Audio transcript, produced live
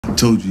He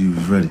told you he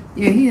was ready.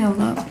 Yeah, he held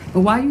up. But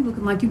why you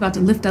looking like you about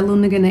to lift that little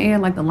nigga in the air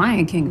like the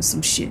Lion King or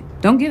some shit?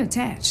 Don't get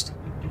attached.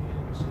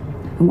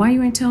 And why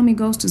you ain't telling me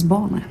Ghost is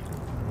balling?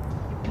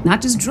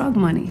 Not just drug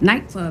money,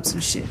 nightclubs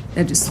and shit.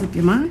 That just slip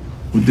your mind?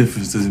 What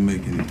difference does it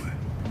make anyway?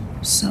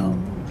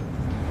 So,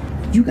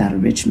 you got a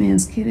rich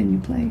man's kid in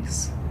your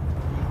place.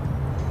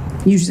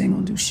 You just ain't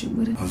gonna do shit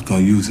with it. I was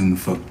gonna use him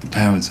to fuck the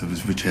parents of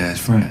his rich-ass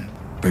friend.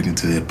 Break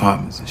into their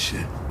apartments and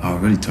shit. I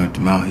already turned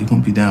him out. He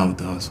won't be down with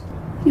the hustle.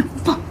 You know,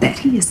 fuck that.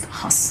 He is the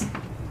hustle.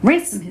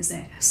 Ransom his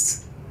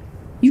ass.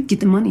 You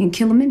get the money and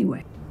kill him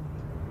anyway.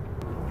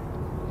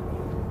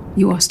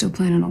 You are still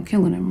planning on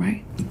killing him,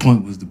 right? The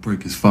point was to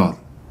break his father.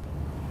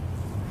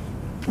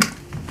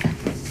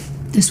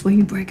 This way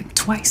you break him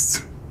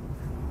twice.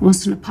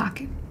 Once in the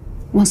pocket,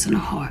 once in the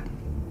heart.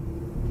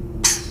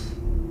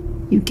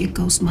 You get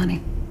Ghost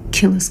money,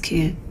 kill his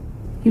kid.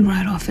 You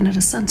ride off into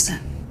the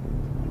sunset.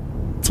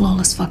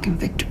 Flawless fucking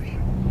victory.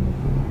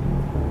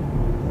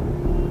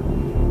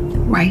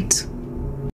 Right?